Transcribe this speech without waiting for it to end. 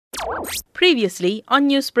Previously on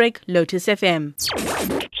Newsbreak, Lotus FM.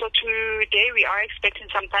 So today we are expecting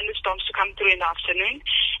some thunderstorms to come through in the afternoon,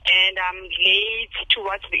 and late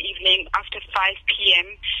towards the evening after 5 p.m.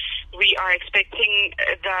 we are expecting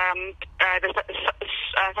the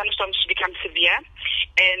thunderstorms to become severe,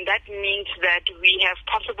 and that means that we have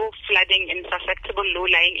possible flooding in susceptible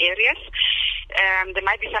low-lying areas. There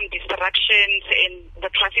might be some disruptions in the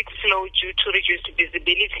traffic flow due to reduced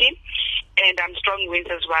visibility and strong winds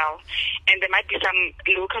as well. And there might be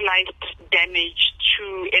some localized damage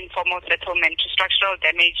to informal settlement, to structural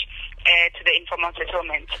damage to the informal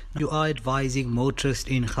settlement. You are advising motorists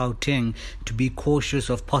in Gauteng to be cautious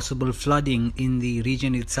of possible flooding in the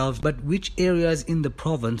region itself, but which areas in the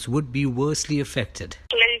province would be worstly affected?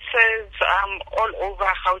 Places all over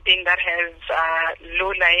Gauteng that has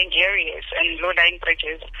low-lying areas and low-lying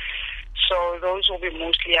bridges. So those will be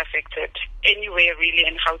mostly affected. Anywhere really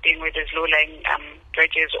in Gauteng where there's low-lying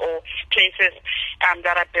bridges or places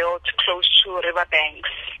that are built close to riverbanks.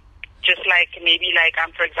 Just like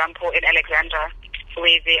for example, in Alexandra,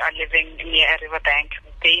 where they are living near a riverbank,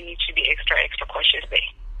 they need to be extra cautious there.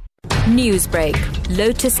 Newsbreak,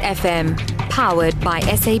 Lotus FM, powered by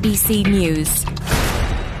SABC News.